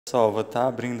Pessoal, vou estar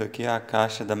abrindo aqui a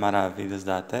caixa da Maravilhas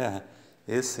da Terra.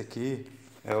 Esse aqui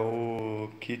é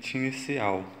o kit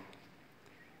inicial.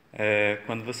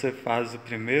 Quando você faz o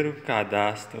primeiro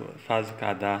cadastro, faz o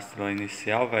cadastro lá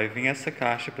inicial, vai vir essa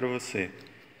caixa para você.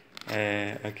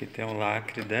 Aqui tem o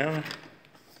lacre dela.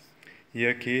 E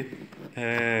aqui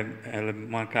ela é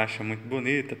uma caixa muito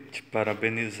bonita, te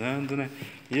parabenizando, né?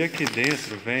 E aqui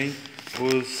dentro vem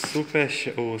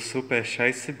o Super Chá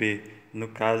B. No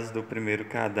caso do primeiro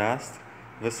cadastro,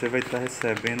 você vai estar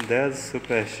recebendo 10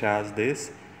 Super Chás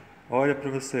desse. Olha para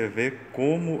você ver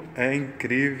como é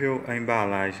incrível a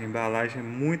embalagem. A embalagem é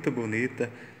muito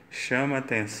bonita, chama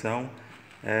atenção.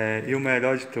 E o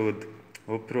melhor de tudo,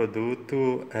 o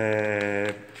produto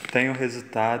tem um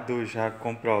resultado já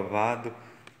comprovado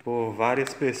por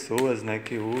várias pessoas, né,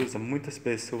 que usam, muitas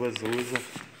pessoas usam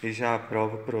e já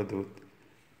aprovam o produto.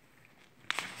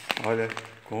 Olha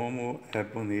como é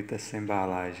bonita essa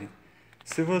embalagem.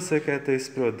 Se você quer ter esse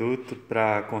produto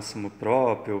para consumo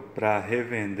próprio, para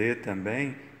revender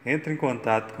também, entre em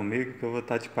contato comigo que eu vou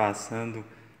estar te passando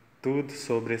tudo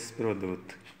sobre esse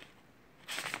produto.